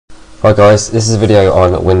Hi guys, this is a video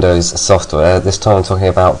on Windows software. This time I'm talking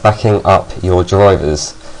about backing up your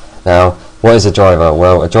drivers. Now, what is a driver?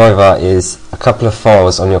 Well, a driver is a couple of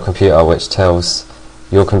files on your computer which tells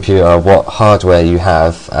your computer what hardware you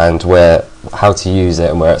have and how to use it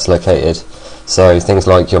and where it's located. So things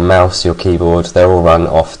like your mouse, your keyboard, they're all run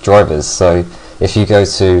off drivers. So if you go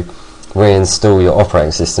to reinstall your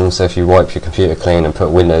operating system, so if you wipe your computer clean and put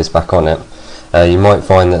Windows back on it, you might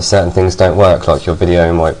find that certain things don't work, like your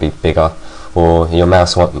video might be bigger, or your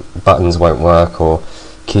mouse buttons won't work, or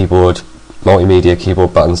multimedia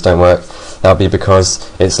keyboard buttons don't work. That'll be because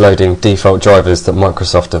it's loading default drivers that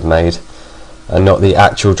Microsoft have made and not the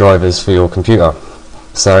actual drivers for your computer.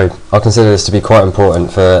 So I consider this to be quite important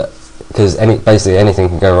because basically anything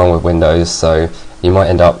can go wrong with Windows, so you might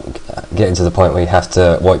end up getting to the point where you have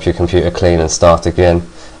to wipe your computer clean and start again,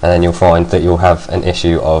 and then you'll find that you'll have an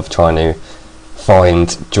issue of trying to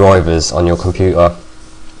find drivers on your computer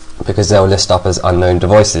because they'll list up as unknown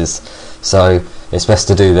devices. So it's best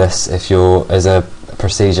to do this as a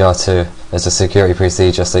security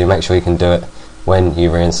procedure, so you make sure you can do it when you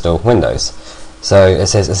reinstall Windows. So it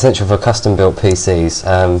says essential for custom built PCs.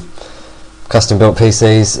 Custom built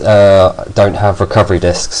PCs don't have recovery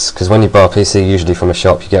disks, because when you buy a PC usually from a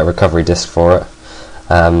shop you get a recovery disk for it.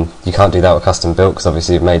 You can't do that with custom built because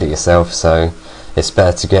obviously you've made it yourself, so it's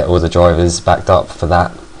better to get all the drivers backed up for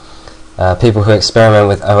that. People who experiment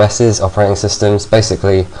with OSs, operating systems,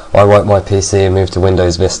 basically I wiped my PC and moved to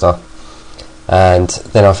Windows Vista, and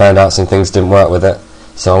then I found out some things didn't work with it,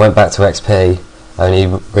 so I went back to XP, only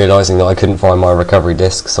realising that I couldn't find my recovery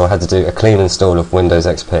disk, so I had to do a clean install of Windows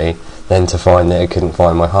XP, then to find that it couldn't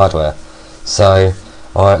find my hardware. So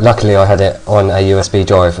luckily I had it on a USB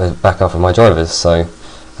drive as backup of my drivers, so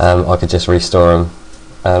I could just restore them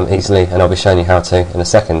easily, and I'll be showing you how to in a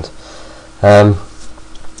second.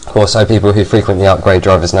 Also, people who frequently upgrade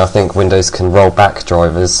drivers now think Windows can roll back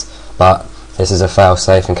drivers, but this is a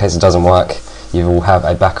fail-safe. In case it doesn't work, you will have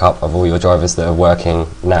a backup of all your drivers that are working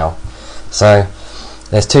now. So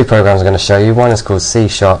there's two programs I'm going to show you. One is called C#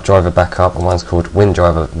 Driver Backup and one's called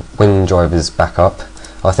WinDrivers Backup.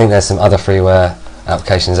 I think there's some other freeware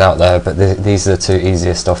applications out there, but these are the two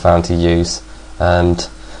easiest I've found to use, and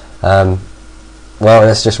well,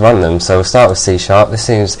 let's just run them. So we'll start with C#. This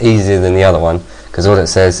seems easier than the other one because all it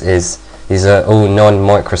says is these are all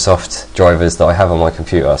non-Microsoft drivers that I have on my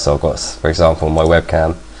computer. So I've got, for example, my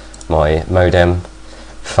webcam, my modem,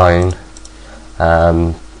 phone,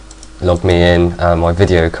 log me in, my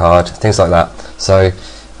video card, things like that. So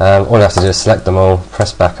all I have to do is select them all,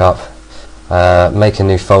 press back up, make a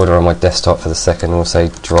new folder on my desktop for the second, we'll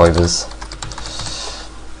say drivers.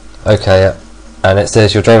 Okay, and it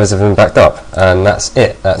says your drivers have been backed up, and that's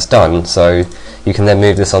it, that's done. So you can then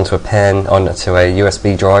move this onto a pen, onto a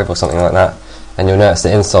USB drive or something like that, and you'll notice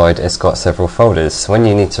that inside it's got several folders. So when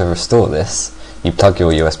you need to restore this, you plug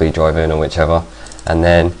your USB drive in or whichever, and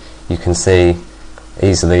then you can see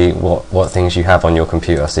easily what things you have on your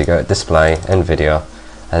computer. So you go to display, NVIDIA,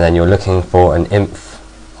 and then you're looking for an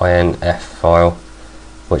INF file,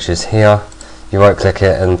 which is here. You right click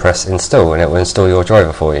it and press install, and it will install your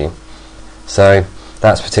driver for you. So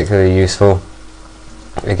that's particularly useful.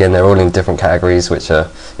 Again, they're all in different categories which are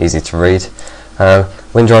easy to read.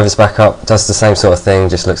 WinDrivers Backup does the same sort of thing,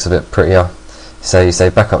 just looks a bit prettier. So you say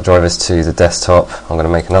backup drivers to the desktop. I'm going to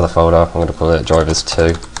make another folder, I'm going to call it drivers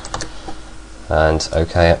 2, and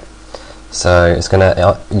OK it. So it's going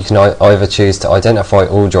to, you can either choose to identify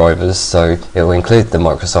all drivers, so it will include the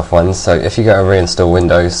Microsoft ones. So if you go to reinstall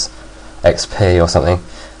Windows XP or something,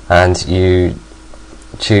 and you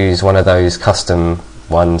choose one of those custom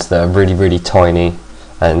ones that are really, really tiny,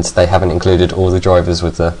 and they haven't included all the drivers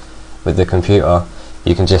with the computer,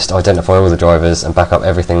 you can just identify all the drivers and back up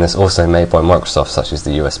everything that's also made by Microsoft, such as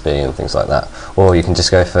the USB and things like that. Or you can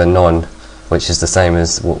just go for none, which is the same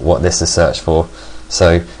as what this is searched for.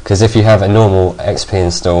 So, because if you have a normal XP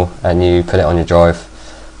install and you put it on your drive,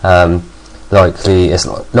 it's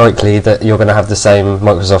likely that you're going to have the same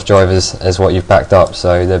Microsoft drivers as what you've backed up,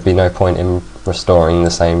 so there'd be no point in restoring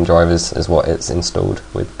the same drivers as what it's installed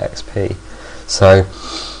with XP. So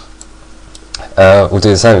we'll do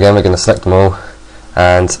the same again. We're going to select them all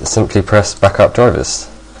and simply press backup drivers,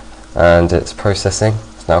 and it's processing.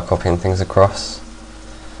 It's now copying things across,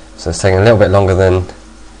 so it's taking a little bit longer than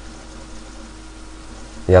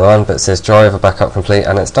the other one, but it says driver backup complete,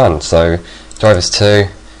 and it's done. So drivers 2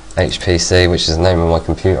 HPC, which is the name of my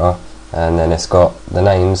computer, and then it's got the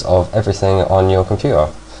names of everything on your computer.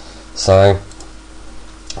 So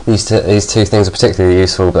these two things are particularly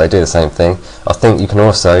useful, but they do the same thing. I think you can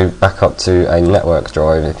also back up to a network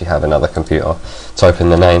drive if you have another computer. Type in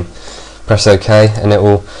the name, press OK, and it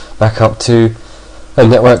will back up to a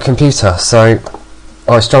network computer. So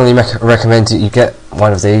I strongly recommend that you get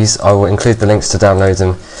one of these. I will include the links to download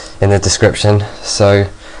them in the description. So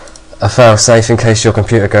a fail-safe in case your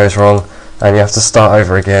computer goes wrong and you have to start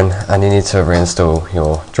over again and you need to reinstall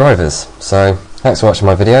your drivers. So thanks for watching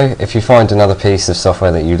my video. If you find another piece of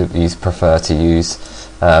software that you prefer to use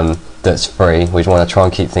that's free, we'd want to try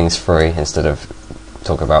and keep things free instead of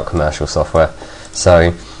talk about commercial software.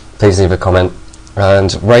 So please leave a comment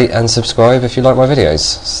and rate and subscribe if you like my videos.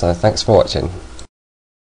 So thanks for watching.